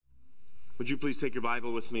Would you please take your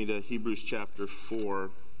Bible with me to Hebrews chapter 4?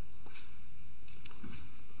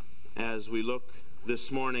 As we look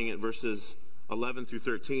this morning at verses 11 through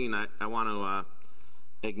 13, I want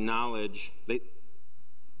to acknowledge that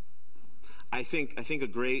I think a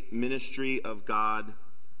great ministry of God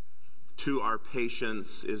to our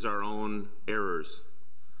patience is our own errors.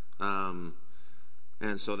 And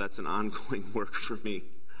so that's an ongoing work for me.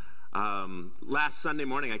 Last Sunday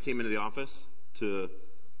morning, I came into the office to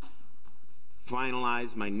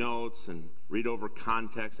finalize my notes and read over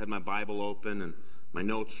context. I had my Bible open and my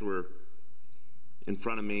notes were in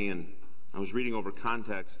front of me, and I was reading over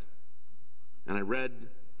context, and I read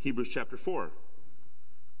Hebrews chapter 4.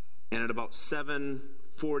 And at about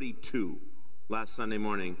 7:42 last Sunday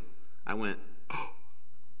morning, I went, oh,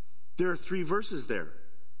 there are 3 verses there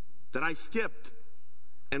that I skipped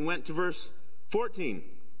and went to verse 14.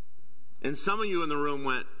 And some of you in the room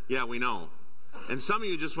went, yeah, we know. And some of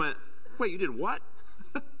you just went, wait, you did what?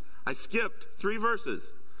 I skipped 3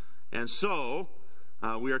 verses. And so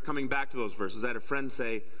we are coming back to those verses. I had a friend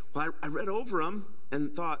say, well, I read over them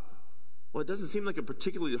and thought, well, it doesn't seem like a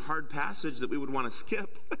particularly hard passage that we would want to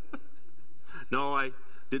skip. No, I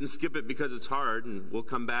didn't skip it because it's hard, and we'll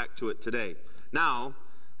come back to it today. Now,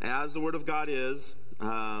 as the Word of God is,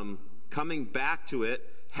 coming back to it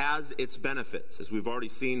has its benefits. As we've already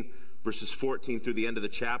seen, verses 14 through the end of the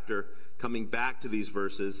chapter, coming back to these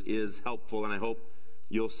verses is helpful, and I hope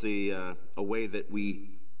you'll see a way that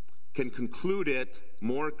we can conclude it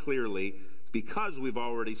more clearly because we've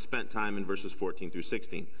already spent time in verses 14 through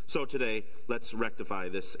 16. So today, let's rectify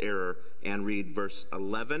this error and read verse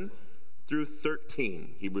 11 through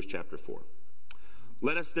 13, Hebrews chapter 4.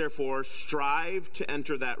 Let us therefore strive to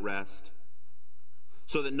enter that rest,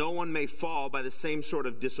 so that no one may fall by the same sort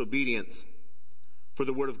of disobedience. For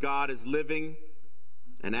the word of God is living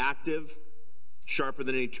and active, sharper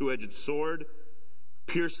than any two-edged sword,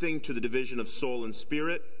 piercing to the division of soul and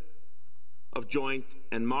spirit, of joint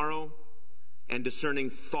and marrow, and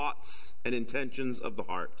discerning thoughts and intentions of the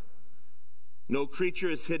heart. No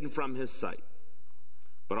creature is hidden from his sight,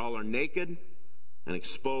 but all are naked and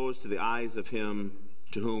exposed to the eyes of him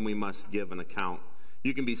to whom we must give an account.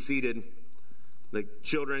 You can be seated. The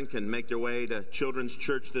children can make their way to Children's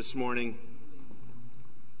Church this morning.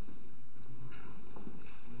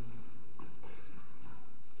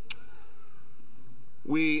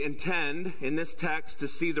 We intend in this text to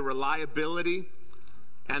see the reliability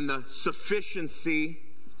and the sufficiency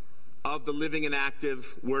of the living and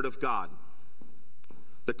active Word of God.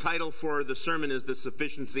 The title for the sermon is The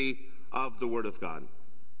Sufficiency of the Word of God.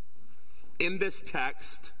 In this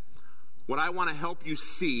text, what I want to help you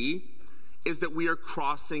see is that we are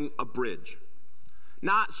crossing a bridge.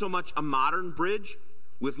 Not so much a modern bridge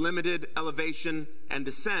with limited elevation and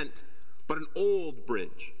descent, but an old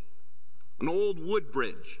bridge. An old wood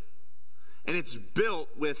bridge. And it's built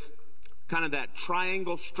with kind of that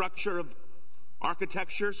triangle structure of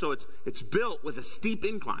architecture. So it's built with a steep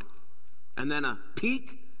incline, and then a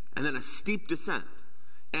peak, and then a steep descent.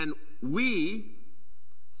 And we,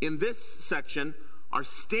 in this section, are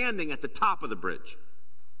standing at the top of the bridge,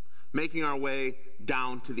 making our way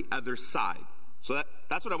down to the other side. So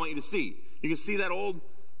that's what I want you to see. You can see that old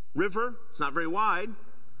river. It's not very wide,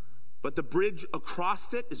 but the bridge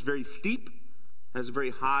across it is very steep, has a very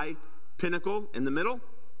high pinnacle in the middle.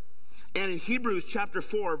 And in Hebrews chapter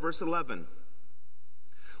 4, verse 11,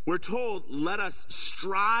 we're told, let us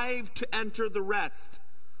strive to enter the rest,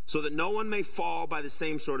 so that no one may fall by the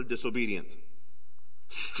same sort of disobedience.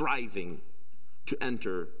 Striving to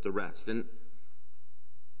enter the rest. And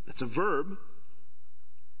that's a verb.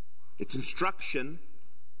 It's instruction.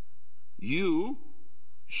 You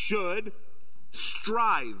should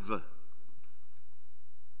strive.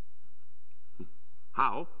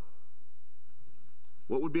 How?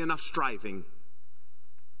 What would be enough striving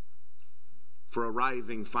for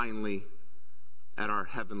arriving finally at our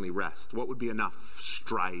heavenly rest? What would be enough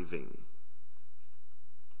striving?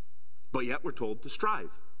 But yet we're told to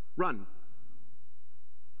strive, run,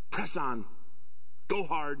 press on, go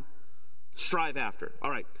hard, strive after. All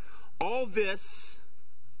right. All this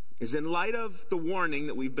is in light of the warning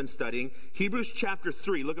that we've been studying. Hebrews chapter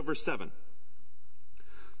 3, look at verse 7.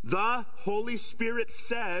 The Holy Spirit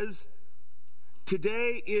says,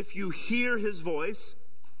 today if you hear his voice,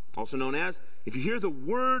 also known as, if you hear the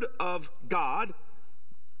word of God,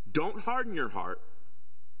 don't harden your heart.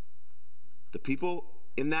 The people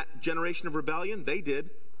in that generation of rebellion, they did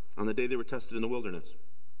on the day they were tested in the wilderness.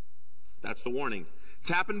 That's the warning. It's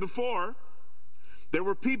happened before. There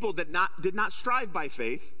were people that did not strive by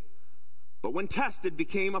faith, but when tested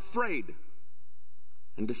became afraid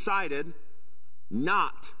and decided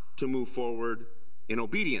not to move forward in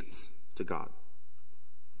obedience to God.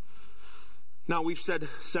 Now, we've said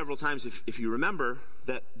several times, if you remember,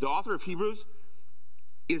 that the author of Hebrews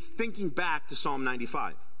is thinking back to Psalm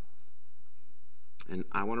 95. And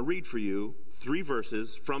I want to read for you 3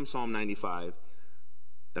 verses from Psalm 95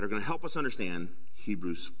 that are going to help us understand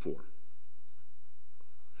Hebrews 4.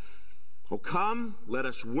 Oh, come, let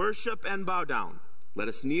us worship and bow down. Let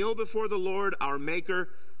us kneel before the Lord, our Maker,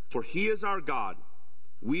 for he is our God.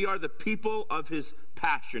 We are the people of his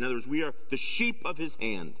pasture. In other words, we are the sheep of his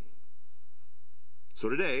hand. So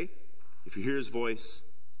today, if you hear his voice,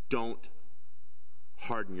 don't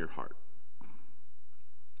harden your heart.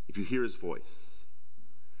 If you hear his voice.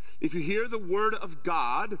 If you hear the word of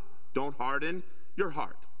God, don't harden your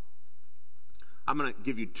heart. I'm going to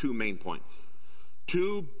give you 2 main points.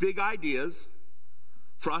 2 big ideas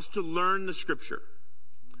for us to learn the scripture.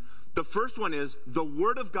 The first one is the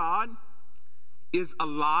word of God is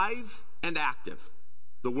alive and active.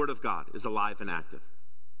 The word of God is alive and active.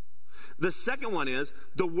 The second one is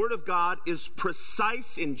the word of God is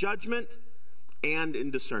precise in judgment and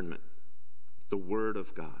in discernment. The word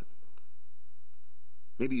of God.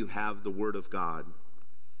 Maybe you have the word of God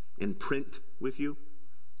in print with you.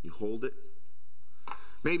 You hold it.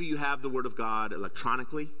 Maybe you have the word of God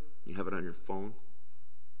electronically. You have it on your phone.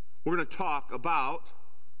 We're going to talk about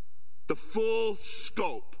the full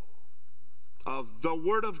scope of the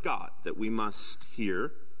word of God that we must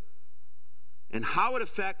hear and how it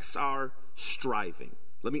affects our striving.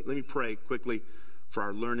 Let me pray quickly for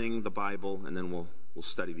our learning the Bible, and then we'll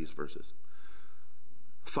study these verses.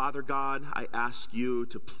 Father God, I ask you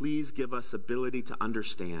to please give us ability to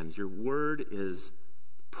understand. Your word is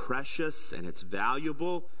precious and it's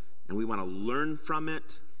valuable, and we want to learn from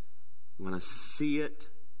it. We want to see it,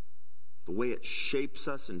 the way it shapes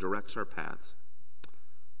us and directs our paths.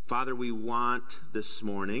 Father, we want this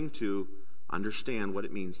morning to understand what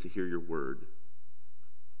it means to hear your word.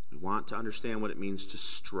 We want to understand what it means to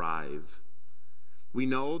strive. We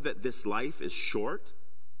know that this life is short,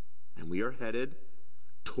 and we are headed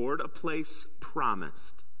toward a place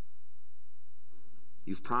promised.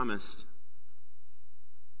 You've promised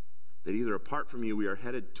that either apart from you we are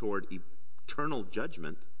headed toward eternal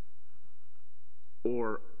judgment,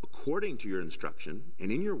 or according to your instruction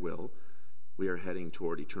and in your will, we are heading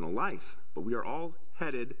toward eternal life. But we are all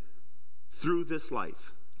headed through this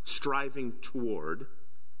life, striving toward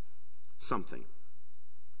something.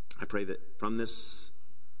 I pray that from this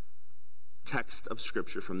text of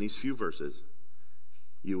Scripture, from these few verses,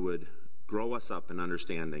 you would grow us up in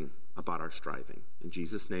understanding about our striving. In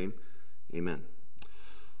Jesus' name, amen.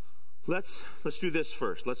 Let's do this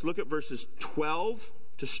first. Let's look at verses 12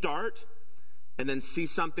 to start, and then see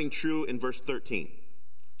something true in verse 13.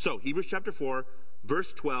 So, Hebrews chapter 4,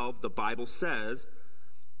 verse 12, the Bible says,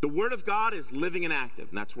 the Word of God is living and active.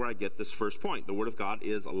 And that's where I get this first point. The Word of God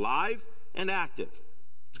is alive and active.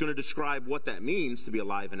 It's going to describe what that means to be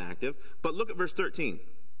alive and active. But look at verse 13.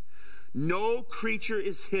 No creature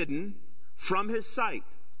is hidden from his sight,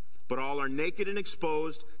 but all are naked and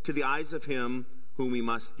exposed to the eyes of him whom we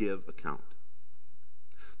must give account.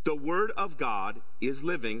 The Word of God is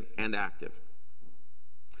living and active.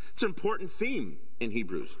 It's an important theme in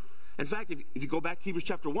Hebrews. In fact, if you go back to Hebrews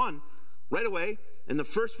chapter 1, right away, in the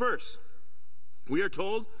first verse, we are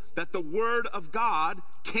told that the Word of God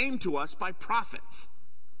came to us by prophets,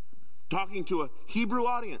 talking to a Hebrew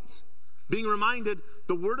audience, being reminded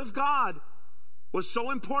the Word of God was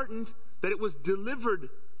so important that it was delivered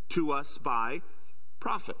to us by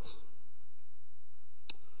prophets.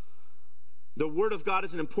 The Word of God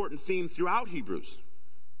is an important theme throughout Hebrews.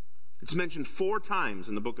 It's mentioned 4 times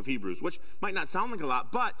in the book of Hebrews, which might not sound like a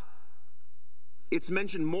lot, but it's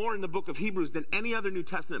mentioned more in the book of Hebrews than any other New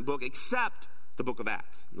Testament book except the book of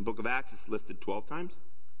Acts. In the book of Acts, it's listed 12 times.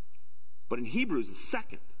 But in Hebrews, it's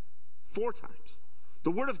second, 4 times.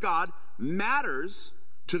 The Word of God matters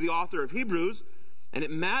to the author of Hebrews, and it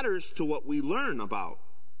matters to what we learn about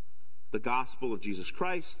the gospel of Jesus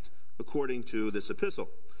Christ according to this epistle.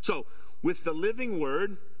 So, with the living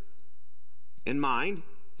Word in mind,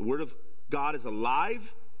 the Word of God is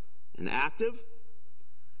alive and active.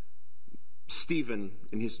 Stephen,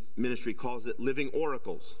 in his ministry, calls it living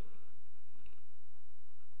oracles.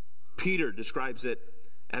 Peter describes it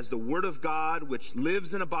as the Word of God which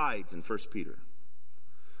lives and abides in 1 Peter.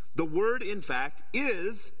 The Word, in fact,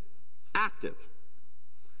 is active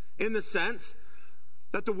in the sense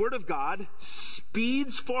that the Word of God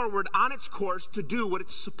speeds forward on its course to do what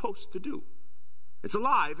it's supposed to do. It's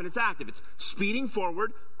alive and it's active. It's speeding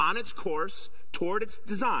forward on its course toward its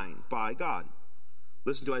design by God.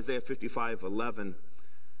 Listen to Isaiah 55:11.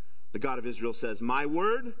 The God of Israel says, my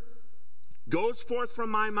word goes forth from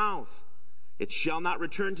my mouth. It shall not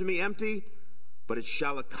return to me empty, but it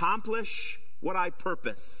shall accomplish what I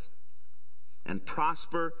purpose and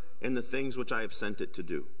prosper in the things which I have sent it to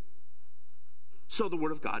do. So the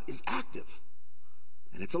word of God is active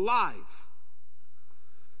and it's alive.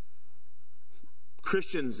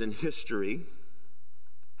 Christians in history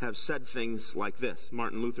have said things like this.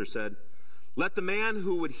 Martin Luther said, let the man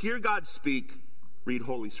who would hear God speak read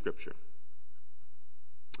Holy Scripture.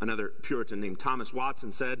 Another Puritan named Thomas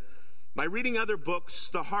Watson said, by reading other books,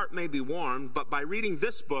 the heart may be warmed, but by reading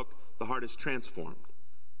this book, the heart is transformed.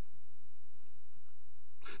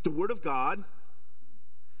 The Word of God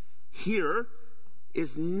here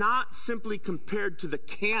is not simply compared to the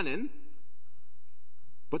canon,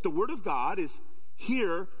 but the Word of God is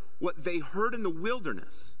here what they heard in the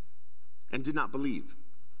wilderness and did not believe.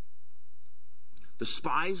 The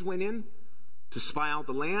spies went in to spy out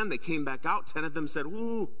the land. They came back out. 10 of them said,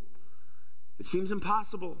 ooh, it seems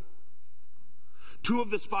impossible. 2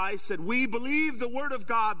 of the spies said, we believe the word of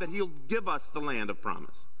God that he'll give us the land of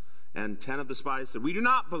promise. And 10 of the spies said, we do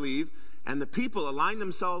not believe. And the people aligned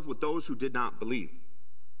themselves with those who did not believe.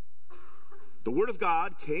 The word of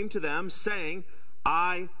God came to them saying,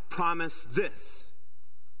 I promise this.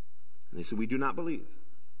 And they said, we do not believe.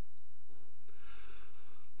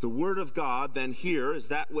 The word of God then here is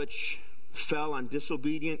that which fell on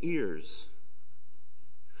disobedient ears.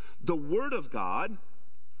 The word of God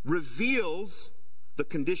reveals the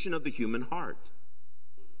condition of the human heart.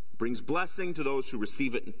 It brings blessing to those who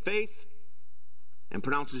receive it in faith and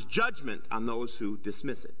pronounces judgment on those who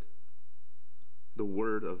dismiss it. The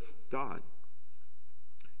word of God.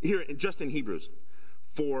 Here, just in Hebrews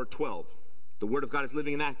 4:12, the word of God is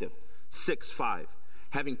living and active. 6:5,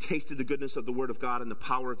 having tasted the goodness of the word of God and the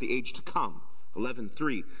power of the age to come.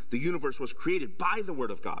 11:3, the universe was created by the word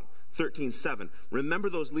of God. 13:7, remember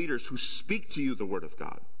those leaders who speak to you the word of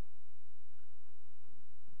God.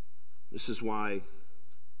 This is why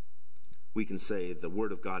we can say the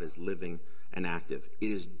word of God is living and active.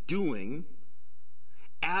 It is doing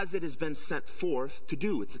as it has been sent forth to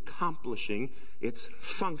do. It's accomplishing its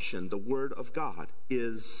function. The word of God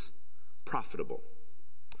is profitable.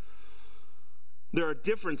 There are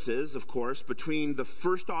differences, of course, between the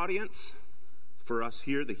first audience, for us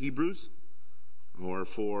here, the Hebrews, or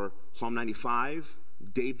for Psalm 95,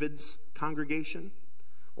 David's congregation,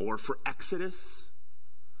 or for Exodus.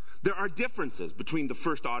 There are differences between the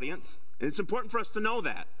first audience, and it's important for us to know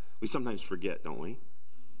that. We sometimes forget, don't we?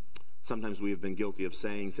 Sometimes we have been guilty of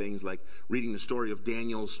saying things like reading the story of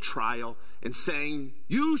Daniel's trial and saying,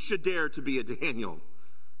 you should dare to be a Daniel,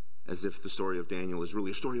 as if the story of Daniel is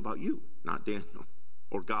really a story about you, not Daniel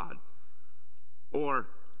or God. Or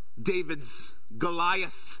David's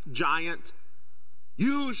Goliath giant,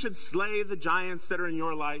 you should slay the giants that are in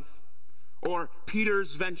your life. Or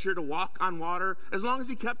Peter's venture to walk on water. As long as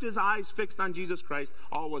he kept his eyes fixed on Jesus Christ,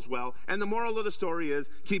 all was well. And the moral of the story is,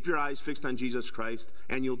 keep your eyes fixed on Jesus Christ,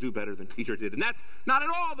 and you'll do better than Peter did. And that's not at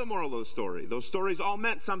all the moral of the story. Those stories all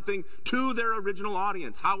meant something to their original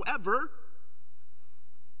audience. However,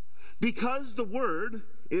 because the word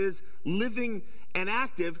is living and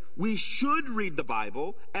active, we should read the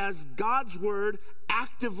Bible as God's word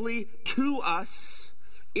actively to us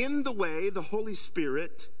in the way the Holy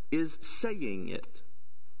Spirit is saying it.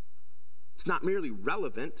 It's not merely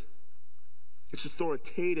relevant, it's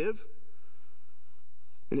authoritative,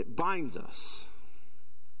 and it binds us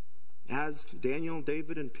as Daniel,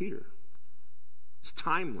 David, and Peter. It's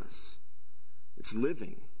timeless. It's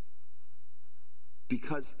living.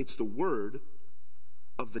 Because it's the word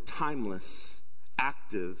of the timeless,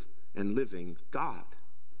 active, and living God.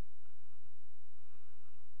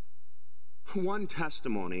 One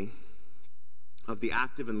testimony of the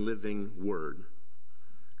active and living word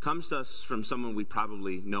comes to us from someone we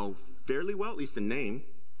probably know fairly well, at least in name,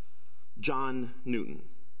 John Newton.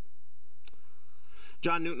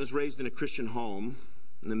 John Newton was raised in a Christian home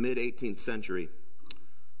in the mid-18th century.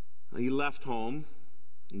 He left home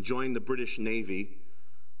and joined the British Navy,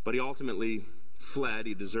 but he ultimately fled.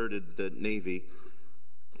 He deserted the Navy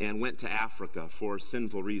and went to Africa for a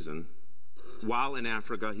sinful reason. While in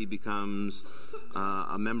Africa, he becomes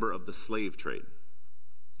a member of the slave trade.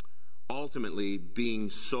 Ultimately, being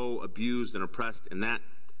so abused and oppressed in that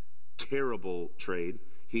terrible trade,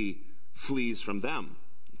 he flees from them.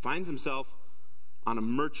 He finds himself on a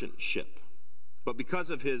merchant ship. But because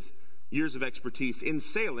of his years of expertise in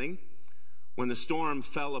sailing, when the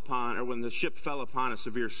ship fell upon a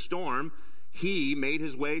severe storm, he made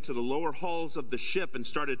his way to the lower hulls of the ship and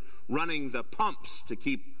started running the pumps to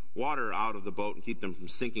keep water out of the boat and keep them from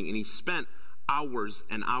sinking. And he spent hours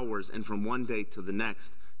and hours, and from one day to the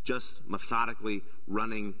next, just methodically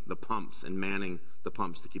running the pumps and manning the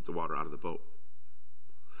pumps to keep the water out of the boat.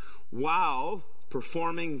 While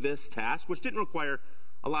performing this task, which didn't require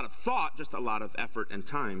a lot of thought, just a lot of effort and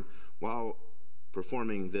time, while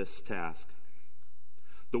performing this task,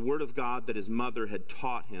 the word of God that his mother had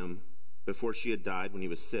taught him before she had died when he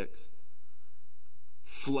was 6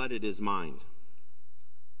 flooded his mind.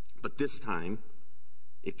 But this time,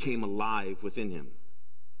 it came alive within him.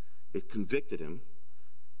 It convicted him,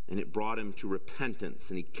 and it brought him to repentance,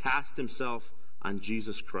 and he cast himself on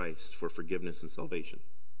Jesus Christ for forgiveness and salvation.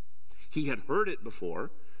 He had heard it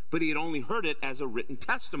before, but he had only heard it as a written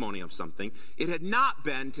testimony of something. It had not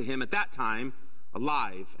been to him at that time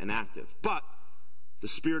alive and active. But the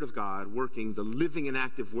Spirit of God, working the living and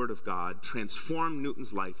active Word of God, transformed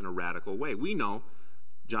Newton's life in a radical way. We know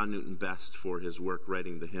John Newton best for his work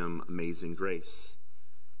writing the hymn Amazing Grace,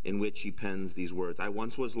 in which he pens these words: I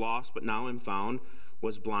once was lost, but now am found,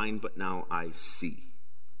 was blind, but now I see.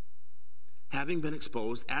 Having been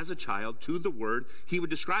exposed as a child to the Word, he would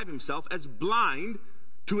describe himself as blind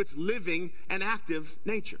to its living and active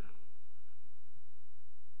nature.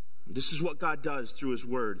 This is what God does through his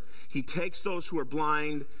Word. He takes those who are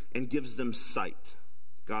blind and gives them sight.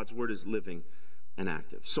 God's Word is living and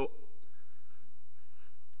active. So,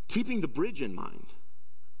 keeping the bridge in mind,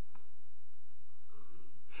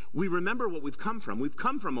 we remember what we've come from. We've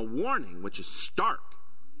come from a warning which is stark.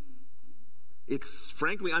 It's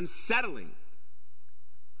frankly unsettling.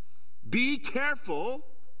 Be careful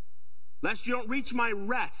lest you don't reach my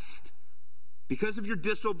rest because of your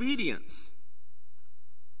disobedience.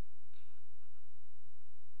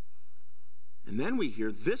 And then we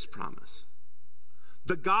hear this promise.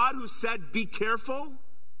 The God who said, be careful,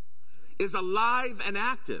 is alive and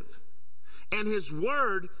active. And his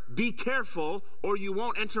word, be careful or you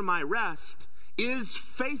won't enter my rest, is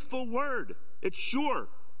faithful word. It's sure.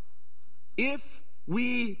 If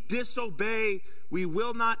we disobey, we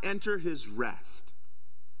will not enter his rest.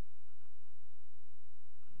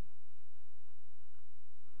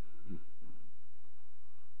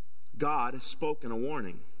 God has spoken a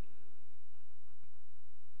warning.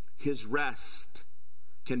 His rest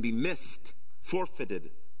can be missed,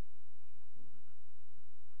 forfeited.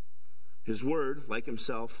 His word, like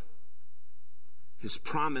himself, his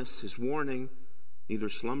promise, his warning, neither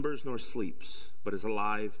slumbers nor sleeps, but is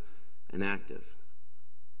alive and active.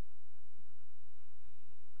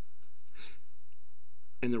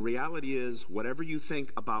 And the reality is, whatever you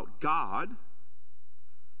think about God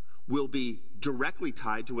will be directly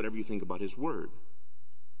tied to whatever you think about his word.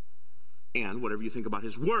 And whatever you think about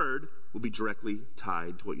his word will be directly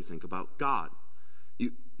tied to what you think about God.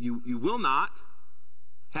 You will not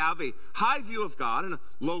have a high view of God and a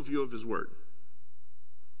low view of his word.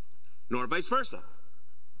 Nor vice versa.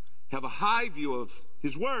 Have a high view of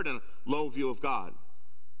his word and a low view of God.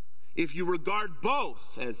 If you regard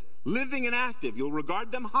both as living and active, you'll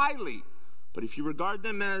regard them highly. But if you regard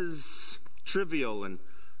them as trivial and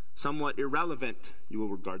somewhat irrelevant, you will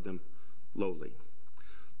regard them lowly.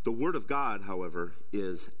 The Word of God, however,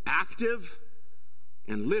 is active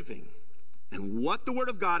and living. And what the Word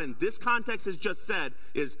of God in this context has just said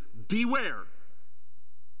is, beware.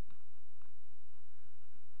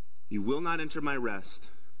 You will not enter my rest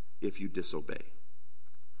if you disobey.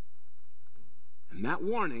 And that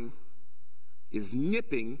warning is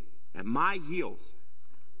nipping at my heels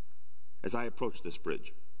as I approach this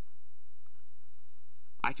bridge.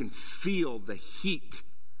 I can feel the heat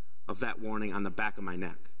of that warning on the back of my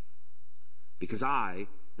neck because I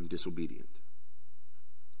am disobedient.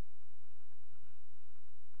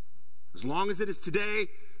 As long as it is today,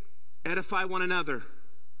 edify one another,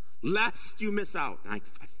 lest you miss out. And I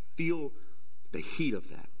feel the heat of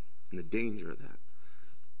that and the danger of that.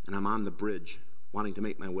 And I'm on the bridge, wanting to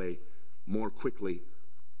make my way more quickly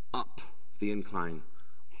up the incline,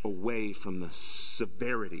 away from the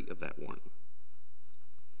severity of that warning.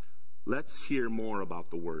 Let's hear more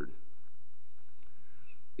about the Word.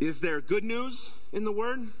 Is there good news in the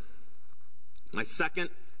Word? My second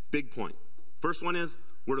big point. First one is,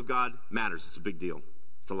 Word of God matters. It's a big deal.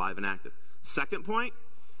 It's alive and active. Second point,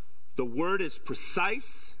 the Word is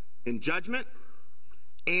precise in judgment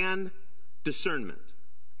and discernment.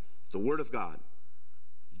 The Word of God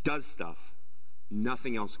does stuff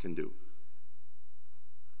nothing else can do.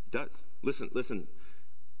 It does. Listen.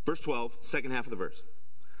 Verse 12, second half of the verse.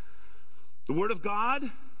 The Word of God,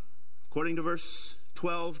 according to verse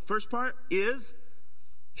 12, first part, is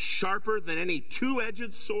sharper than any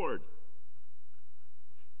two-edged sword,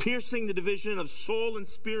 piercing the division of soul and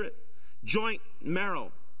spirit, joint,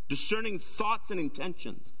 marrow, discerning thoughts and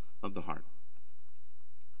intentions of the heart.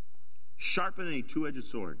 sharper than a two-edged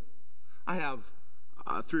sword. I have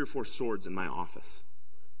 3 or 4 swords in my office.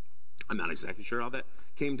 I'm not exactly sure how that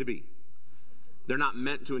came to be. They're not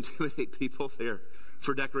meant to intimidate people. They're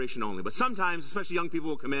for decoration only. But sometimes, especially young people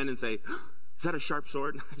will come in and say, is that a sharp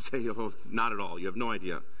sword? I say, oh, not at all. You have no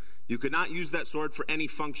idea. You could not use that sword for any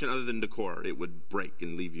function other than decor. It would break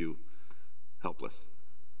and leave you helpless.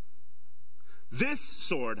 This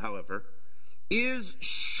sword, however, is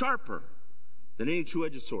sharper than any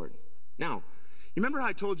two-edged sword. Now, you remember how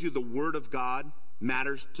I told you the Word of God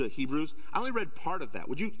matters to Hebrews? I only read part of that.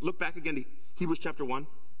 Would you look back again to Hebrews chapter 1?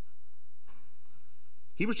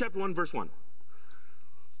 Hebrews chapter 1, verse 1.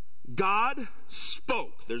 God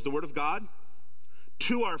spoke, there's the Word of God,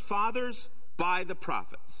 to our fathers by the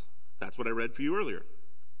prophets. That's what I read for you earlier.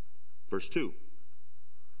 Verse 2.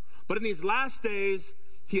 But in these last days,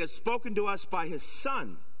 he has spoken to us by his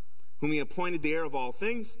Son, whom he appointed the heir of all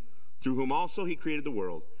things, through whom also he created the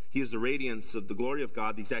world. He is the radiance of the glory of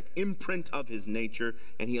God, the exact imprint of his nature,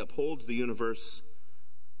 and he upholds the universe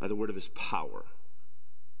by the word of his power.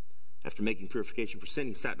 After making purification for sin,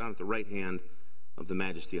 he sat down at the right hand of the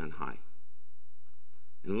majesty on high.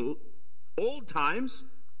 In old times,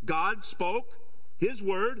 God spoke his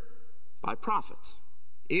word by prophets.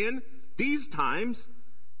 In these times,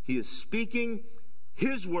 he is speaking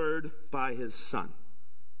his word by his Son.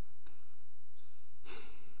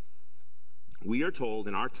 We are told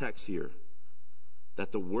in our text here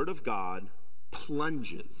that the word of God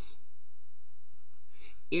plunges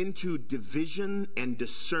into division and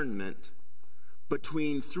discernment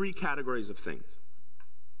between 3 categories of things.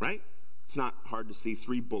 Right? It's not hard to see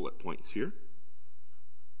 3 bullet points here.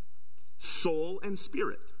 Soul and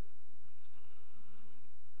spirit.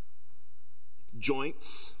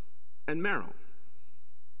 Joints and marrow.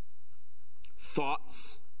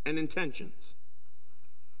 Thoughts and intentions.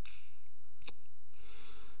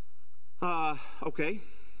 Okay.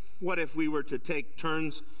 What if we were to take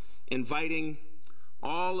turns inviting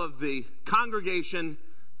all of the congregation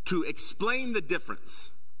to explain the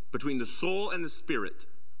difference between the soul and the spirit?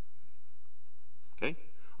 Okay?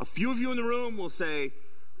 A few of you in the room will say,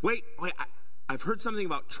 wait, I've heard something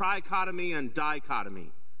about trichotomy and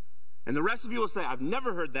dichotomy. And the rest of you will say, I've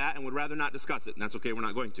never heard that and would rather not discuss it. And that's okay, we're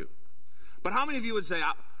not going to. But how many of you would say,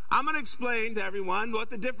 I'm going to explain to everyone what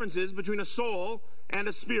the difference is between a soul and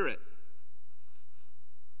a spirit?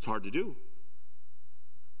 It's hard to do.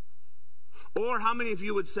 Or how many of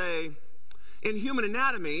you would say, in human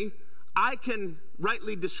anatomy, I can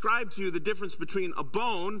rightly describe to you the difference between a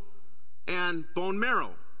bone and bone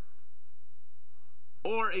marrow?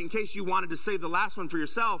 Or in case you wanted to save the last one for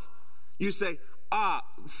yourself, you say,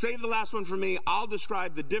 save the last one for me. I'll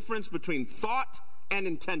describe the difference between thought and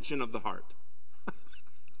intention of the heart.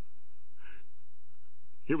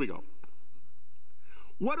 Here we go.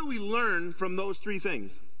 What do we learn from those 3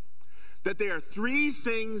 things? That there are 3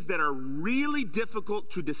 things that are really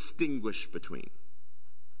difficult to distinguish between.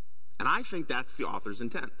 And I think that's the author's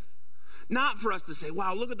intent. Not for us to say,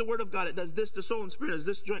 wow, look at the Word of God. It does this to soul and spirit. It does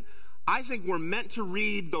this joint. I think we're meant to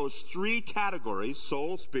read those 3 categories,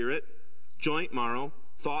 soul, spirit, joint, marrow,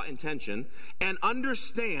 thought, intention, and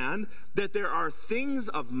understand that there are things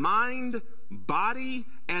of mind, body,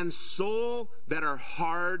 and soul that are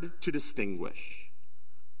hard to distinguish.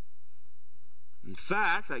 In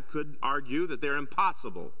fact, I could argue that they're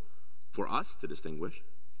impossible for us to distinguish.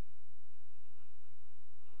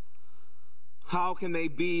 How can they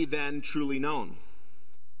be then truly known?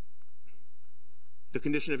 The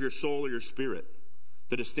condition of your soul or your spirit,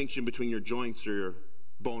 the distinction between your joints or your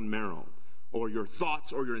bone marrow, or your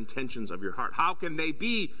thoughts or your intentions of your heart. How can they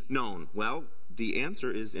be known? Well, the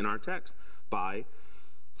answer is in our text, by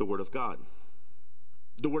the Word of God.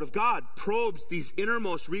 The Word of God probes these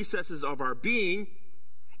innermost recesses of our being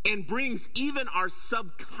and brings even our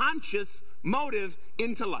subconscious motive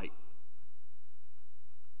into light.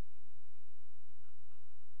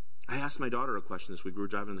 I asked my daughter a question this week. We were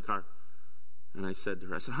driving in the car, and I said to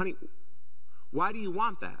her, honey, why do you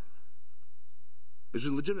want that? It was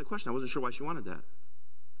a legitimate question. I wasn't sure why she wanted that.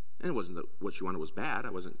 And it wasn't that what she wanted was bad. I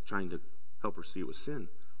wasn't trying to help her see it was sin.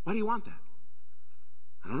 Why do you want that?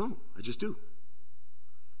 I don't know. I just do.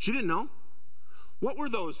 She didn't know. What were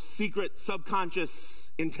those secret subconscious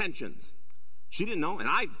intentions? She didn't know, and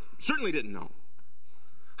I certainly didn't know.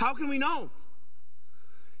 How can we know?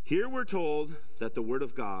 Here we're told that the Word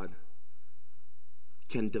of God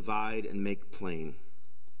can divide and make plain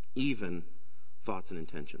even thoughts and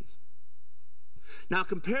intentions. Now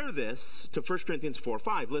compare this to 1 Corinthians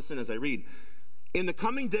 4:5. Listen as I read. In the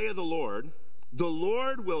coming day of the Lord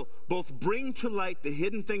will both bring to light the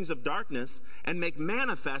hidden things of darkness and make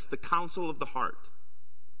manifest the counsel of the heart.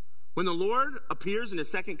 When the Lord appears in his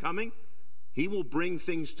second coming, he will bring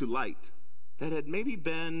things to light that had maybe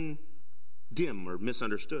been dim or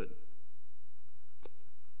misunderstood.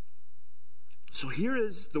 So here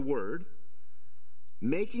is the word,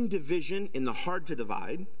 making division in the hard to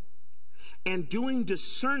divide, and doing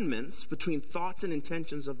discernments between thoughts and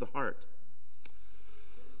intentions of the heart.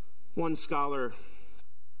 One scholar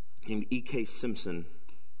named E.K. Simpson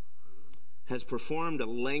has performed a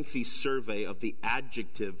lengthy survey of the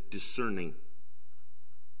adjective discerning.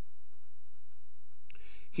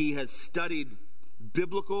 He has studied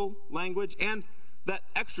biblical language and that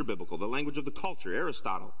extra-biblical, the language of the culture.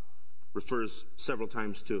 Aristotle refers several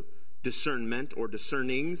times to discernment or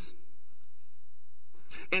discernings.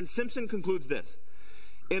 And Simpson concludes this: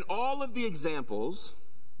 in all of the examples,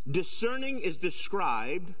 discerning is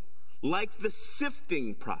described like the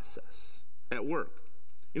sifting process at work.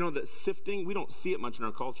 You know, the sifting, we don't see it much in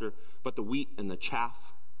our culture, but the wheat and the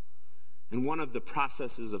chaff. And one of the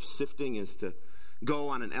processes of sifting is to go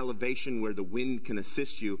on an elevation where the wind can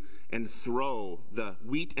assist you and throw the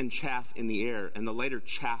wheat and chaff in the air, and the later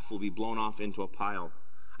chaff will be blown off into a pile.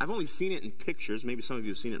 I've only seen it in pictures. Maybe some of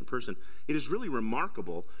you have seen it in person. It is really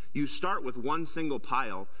remarkable. You start with one single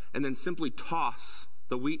pile and then simply toss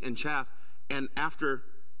the wheat and chaff, and after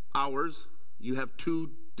hours, you have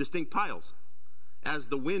two distinct piles. As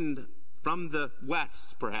the wind from the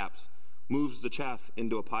west, perhaps, moves the chaff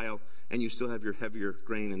into a pile, and you still have your heavier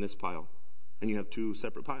grain in this pile, and you have two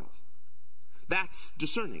separate piles. That's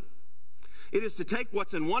discerning. It is to take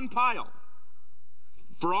what's in one pile,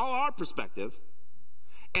 for all our perspective,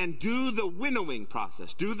 and do the winnowing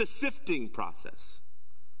process, do the sifting process.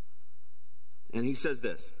 And he says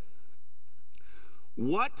this: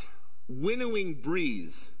 what winnowing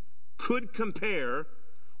breeze could compare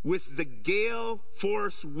with the gale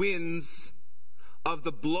force winds of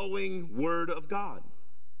the blowing word of God?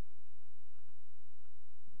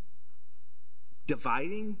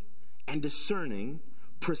 Dividing and discerning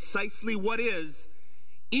precisely what is,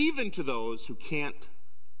 even to those who can't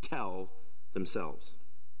tell themselves.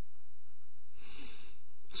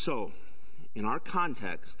 So, in our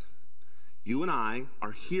context, you and I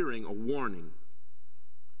are hearing a warning.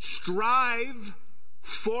 Strive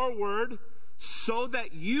forward so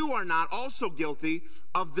that you are not also guilty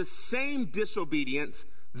of the same disobedience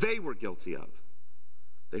they were guilty of.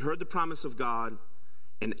 They heard the promise of God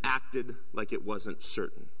and acted like it wasn't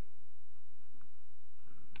certain.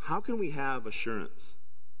 How can we have assurance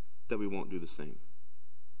that we won't do the same?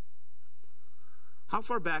 How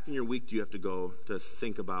far back in your week do you have to go to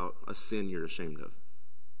think about a sin you're ashamed of?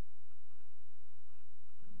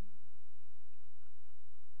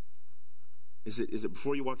 Is it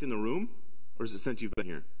before you walked in the room? Or is it since you've been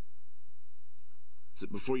here? Is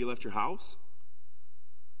it before you left your house?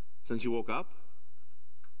 Since you woke up?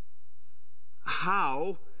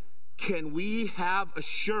 How can we have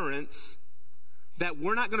assurance that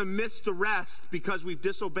we're not going to miss the rest because we've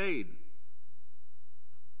disobeyed?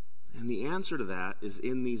 And the answer to that is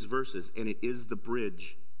in these verses, and it is the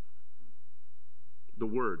bridge. The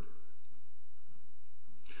Word.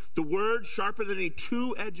 The Word, sharper than a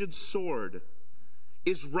two-edged sword,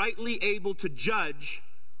 is rightly able to judge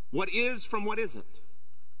what is from what isn't.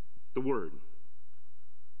 The Word.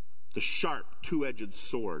 The sharp, two-edged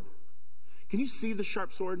sword. Can you see the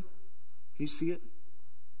sharp sword? Can you see it?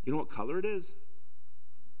 You know what color it is?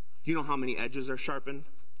 You know how many edges are sharpened?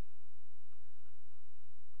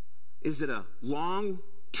 Is it a long,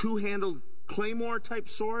 two-handled claymore-type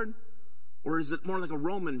sword? Or is it more like a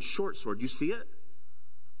Roman short sword? You see it?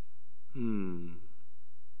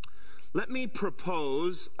 Let me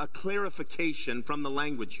propose a clarification from the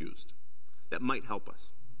language used that might help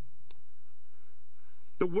us.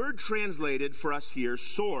 The word translated for us here,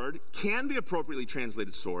 sword, can be appropriately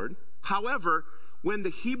translated sword. However, when the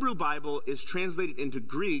Hebrew Bible is translated into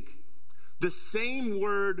Greek, the same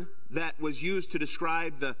word that was used to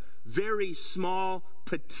describe the very small,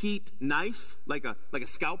 petite knife, like a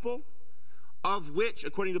scalpel, of which,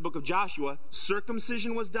 according to the book of Joshua,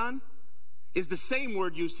 circumcision was done, is the same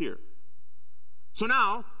word used here. So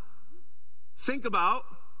now, think about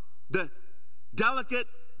the delicate,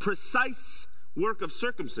 precise work of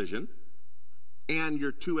circumcision and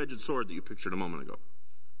your two-edged sword that you pictured a moment ago.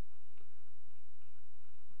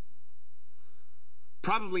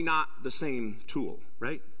 Probably not the same tool,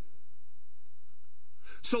 right?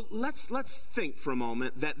 So let's think for a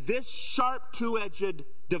moment that this sharp two-edged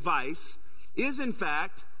device is in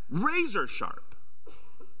fact razor sharp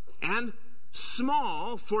and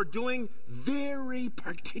small for doing very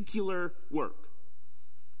particular work.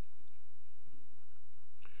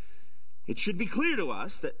 It should be clear to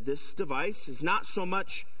us that this device is not so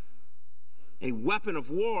much a weapon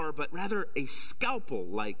of war, but rather a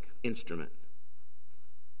scalpel-like instrument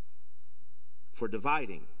for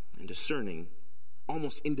dividing and discerning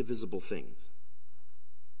almost indivisible things.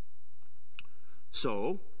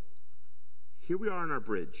 So, here we are on our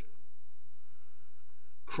bridge,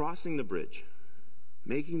 crossing the bridge,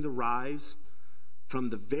 making the rise from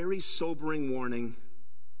the very sobering warning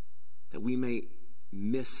that we may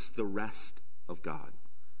miss the rest of God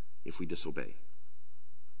if we disobey.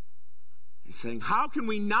 And saying, how can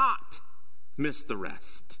we not miss the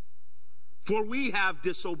rest? For we have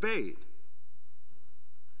disobeyed.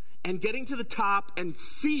 And getting to the top and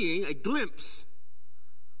seeing a glimpse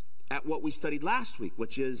at what we studied last week,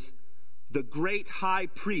 which is the great high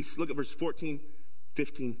priest. Look at verse 14,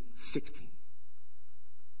 15, 16.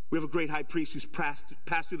 We have a great high priest who's passed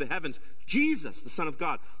through the heavens, Jesus, the Son of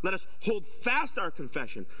God. Let us hold fast our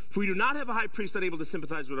confession, for we do not have a high priest unable to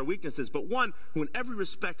sympathize with our weaknesses, but one who in every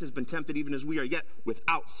respect has been tempted even as we are, yet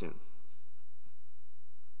without sin.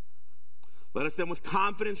 Let us then with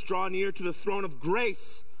confidence draw near to the throne of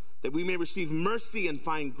grace, that we may receive mercy and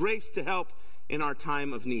find grace to help in our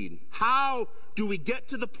time of need. How do we get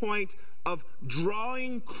to the point of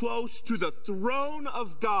drawing close to the throne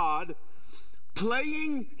of God,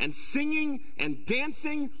 playing and singing and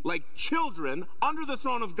dancing like children under the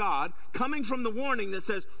throne of God, coming from the warning that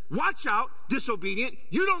says, watch out, disobedient,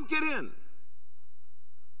 you don't get in?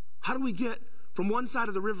 How do we get from one side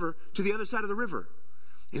of the river to the other side of the river?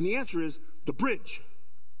 And the answer is the bridge.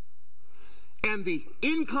 And the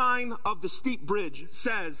incline of the steep bridge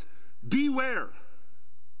says, beware.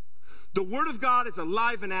 The Word of God is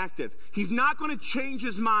alive and active. He's not going to change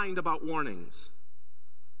his mind about warnings.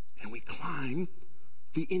 And we climb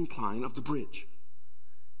the incline of the bridge.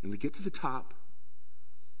 And we get to the top,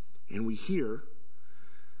 and we hear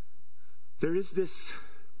there is this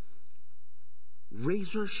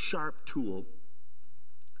razor-sharp tool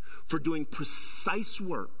for doing precise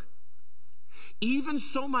work, even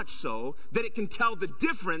so much so that it can tell the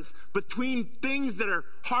difference between things that are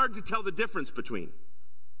hard to tell the difference between.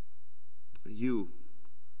 You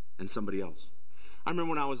and somebody else. I remember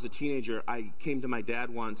when I was a teenager, I came to my dad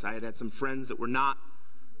once. I had some friends that were not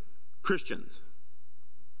Christians.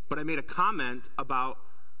 But I made a comment about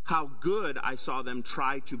how good I saw them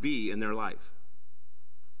try to be in their life.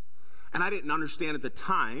 And I didn't understand at the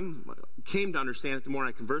time, came to understand it the more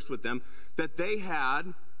I conversed with them, that they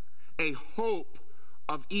had a hope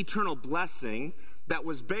of eternal blessing that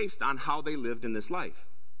was based on how they lived in this life.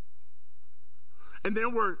 And there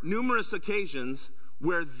were numerous occasions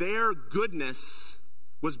where their goodness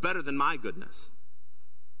was better than my goodness.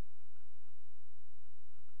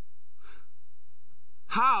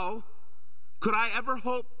 How could I ever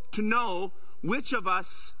hope to know which of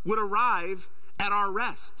us would arrive at our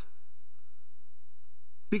rest?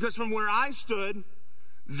 Because from where I stood,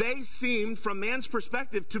 they seemed, from man's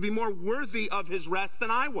perspective, to be more worthy of his rest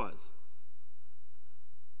than I was.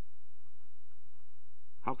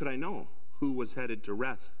 How could I know who was headed to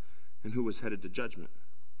rest and who was headed to judgment?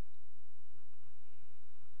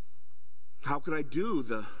 How could I do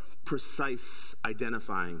the precise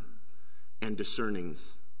identifying and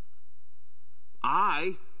discernings?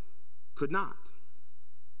 I could not.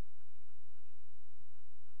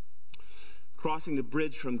 Crossing the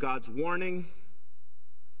bridge from God's warning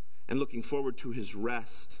and looking forward to his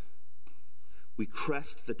rest, we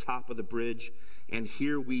crest the top of the bridge, and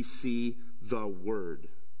here we see the Word,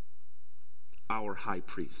 our high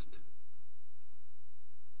priest.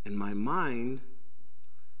 And my mind,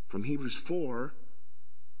 from Hebrews 4,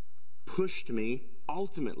 pushed me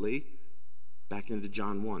ultimately back into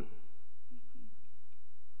John 1.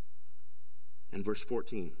 And verse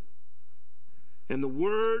 14. And the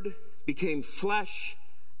Word became flesh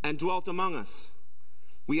and dwelt among us.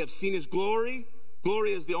 We have seen his glory.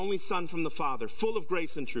 Glory as the only Son from the Father, full of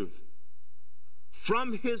grace and truth.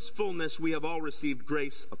 From his fullness we have all received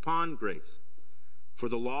grace upon grace. For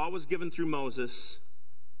the law was given through Moses,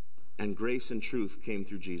 and grace and truth came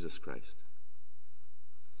through Jesus Christ.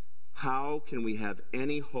 How can we have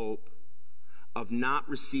any hope of not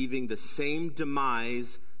receiving the same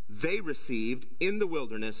demise they received in the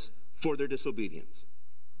wilderness for their disobedience?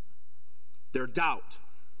 Their doubt,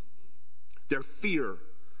 their fear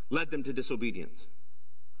led them to disobedience.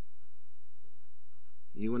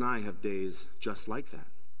 You and I have days just like that.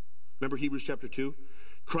 Remember Hebrews chapter 2?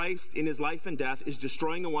 Christ, in his life and death, is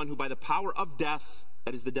destroying the one who by the power of death,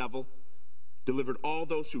 that is the devil, delivered all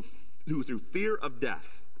those who through fear of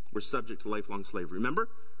death were subject to lifelong slavery. Remember?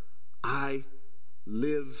 I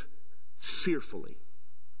live fearfully.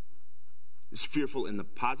 It's fearful in the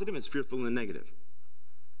positive, it's fearful in the negative.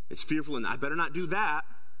 It's fearful in, I better not do that,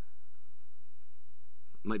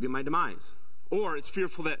 It might be my demise. Or it's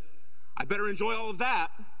fearful that I better enjoy all of that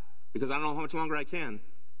because I don't know how much longer I can.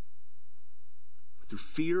 Through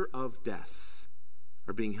fear of death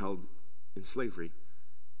are being held in slavery.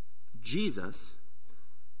 Jesus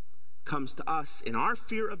comes to us in our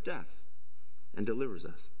fear of death and delivers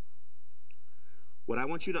us. What I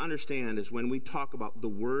want you to understand is when we talk about the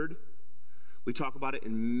word, we talk about it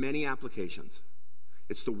in many applications.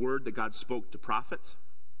 It's the word that God spoke to prophets.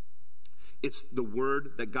 It's the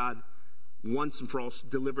word that God once and for all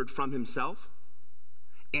delivered from himself.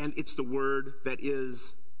 And it's the word that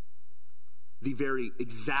is the very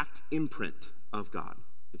exact imprint of God.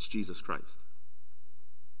 It's Jesus Christ.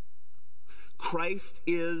 Christ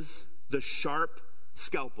is the sharp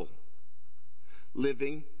scalpel,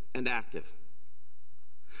 living and active.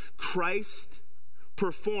 Christ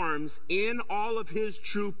performs in all of his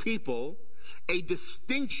true people a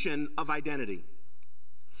distinction of identity.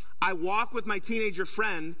 I walk with my teenager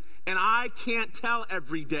friend, and I can't tell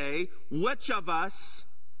every day which of us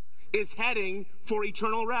is heading for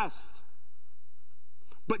eternal rest.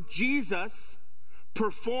 But Jesus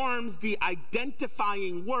performs the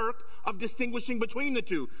identifying work of distinguishing between the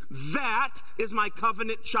two. That is my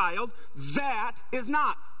covenant child. That is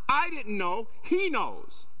not. I didn't know. He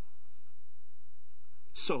knows.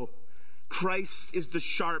 So, Christ is the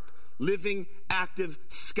sharp, living, active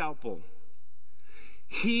scalpel.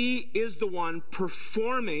 He is the one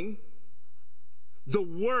performing the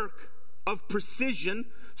work of precision,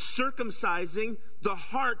 circumcising the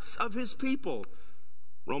hearts of his people.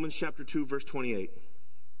 Romans chapter 2, verse 28.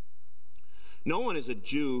 No one is a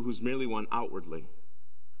Jew who's merely one outwardly.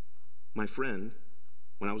 My friend,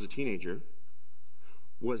 when I was a teenager,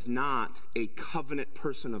 was not a covenant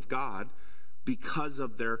person of God because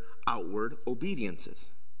of their outward obediences.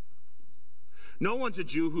 No one's a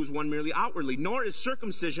Jew who's one merely outwardly, nor is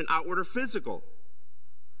circumcision outward or physical.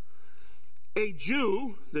 A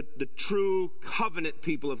Jew, the true covenant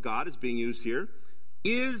people of God is being used here,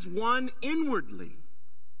 is one inwardly.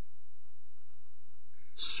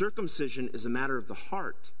 Circumcision is a matter of the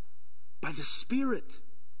heart, by the Spirit,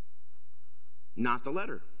 not the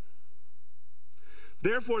letter.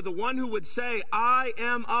 Therefore, the one who would say, I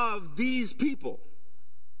am of these people,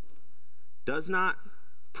 does not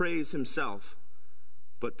praise himself,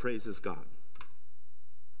 but praises God.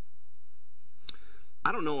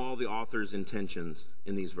 I don't know all the author's intentions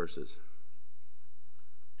in these verses,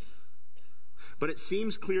 but it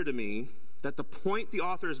seems clear to me that the point the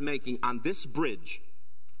author is making on this bridge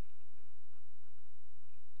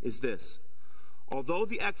is this. Although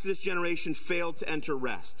the Exodus generation failed to enter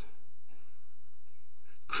rest,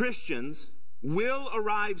 Christians will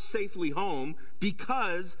arrive safely home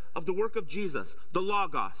because of the work of Jesus, the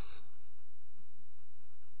Logos,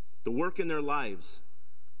 the work in their lives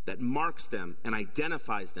that marks them and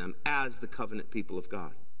identifies them as the covenant people of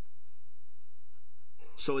God.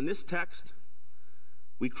 So in this text,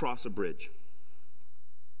 we cross a bridge.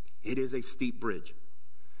 It is a steep bridge.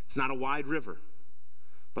 It's not a wide river,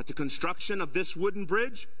 but the construction of this wooden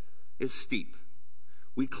bridge is steep.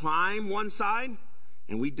 We climb one side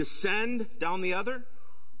and we descend down the other.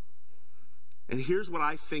 And here's what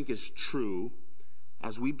I think is true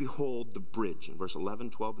as we behold the bridge in verse 11,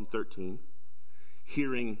 12, and 13,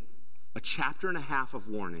 hearing a chapter and a half of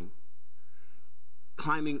warning,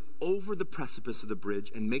 climbing over the precipice of the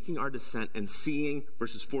bridge and making our descent and seeing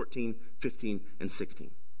verses 14, 15, and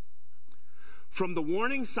 16. From the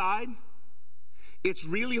warning side, it's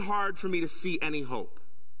really hard for me to see any hope.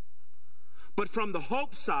 But from the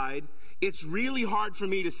hope side, it's really hard for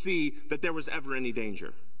me to see that there was ever any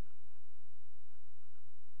danger.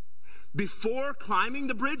 Before climbing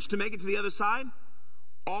the bridge to make it to the other side,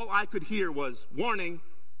 all I could hear was warning.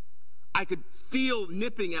 I could feel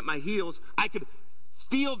nipping at my heels. I could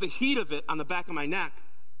feel the heat of it on the back of my neck.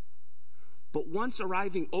 But once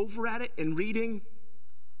arriving over at it and reading,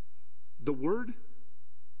 the word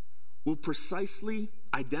will precisely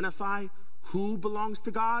identify who belongs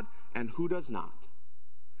to God and who does not.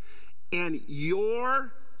 And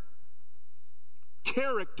your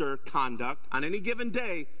character conduct on any given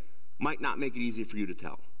day might not make it easy for you to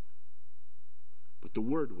tell. But the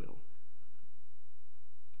word will.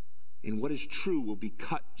 And what is true will be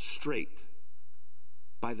cut straight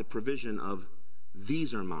by the provision of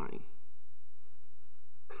these are mine.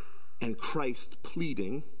 And Christ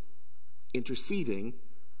pleading, interceding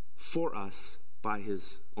for us by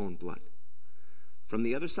his own blood. From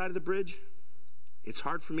the other side of the bridge, it's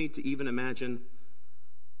hard for me to even imagine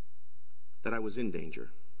that I was in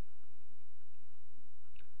danger.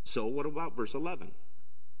 So what about verse 11?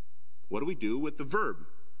 What do we do with the verb?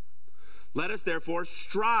 Let us therefore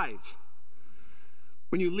strive.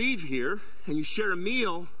 When you leave here and you share a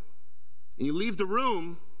meal and you leave the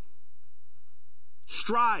room,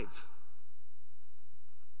 strive.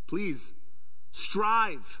 Please,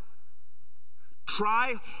 strive.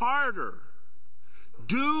 Try harder.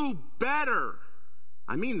 Do better.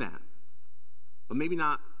 I mean that. But maybe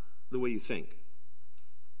not the way you think.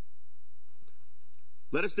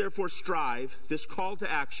 Let us therefore strive, this call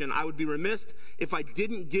to action. I would be remiss if I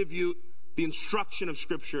didn't give you the instruction of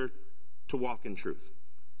Scripture to walk in truth.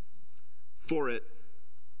 For it,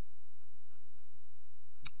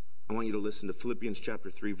 I want you to listen to Philippians chapter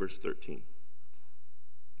 3, verse 13.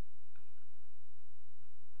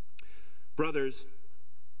 Brothers,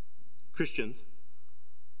 Christians,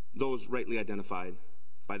 those rightly identified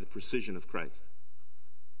by the precision of Christ,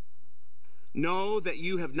 know that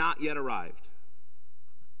you have not yet arrived.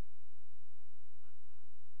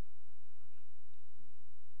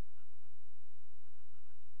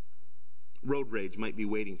 Road rage might be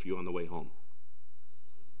waiting for you on the way home.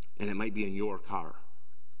 And it might be in your car.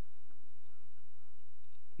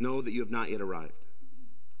 Know that you have not yet arrived.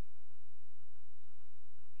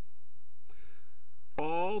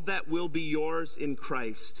 All that will be yours in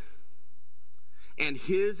Christ and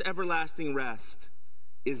his everlasting rest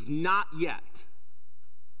is not yet,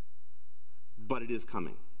 but it is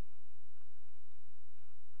coming.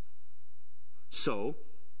 So,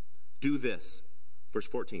 do this. Verse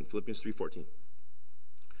 14, Philippians 3:14.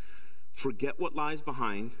 Forget what lies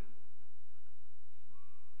behind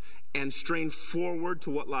and strain forward to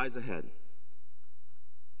what lies ahead.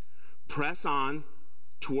 Press on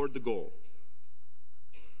toward the goal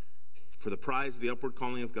for the prize of the upward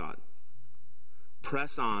calling of God.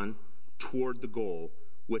 Press on toward the goal,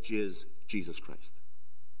 which is Jesus Christ.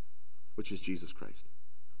 Which is Jesus Christ.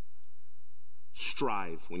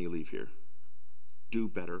 Strive when you leave here. Do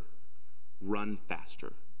better. Run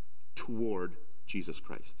faster toward Jesus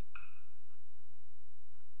Christ.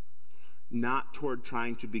 Not toward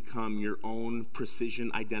trying to become your own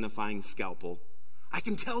precision identifying scalpel. I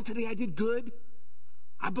can tell today I did good.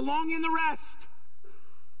 I belong in the rest.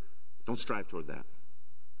 Don't strive toward that.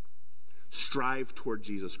 Strive toward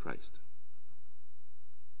Jesus Christ.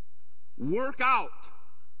 Work out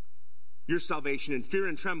your salvation in fear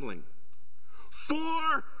and trembling.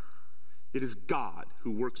 For it is God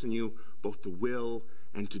who works in you both to will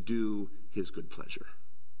and to do his good pleasure.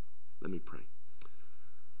 Let me pray.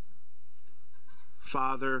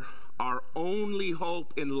 Father, our only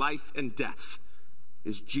hope in life and death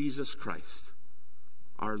is Jesus Christ,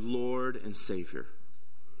 our Lord and Savior.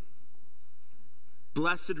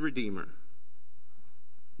 Blessed Redeemer,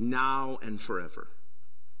 now and forever.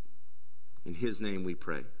 In his name we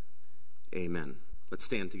pray. Amen. Let's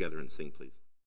stand together and sing, please.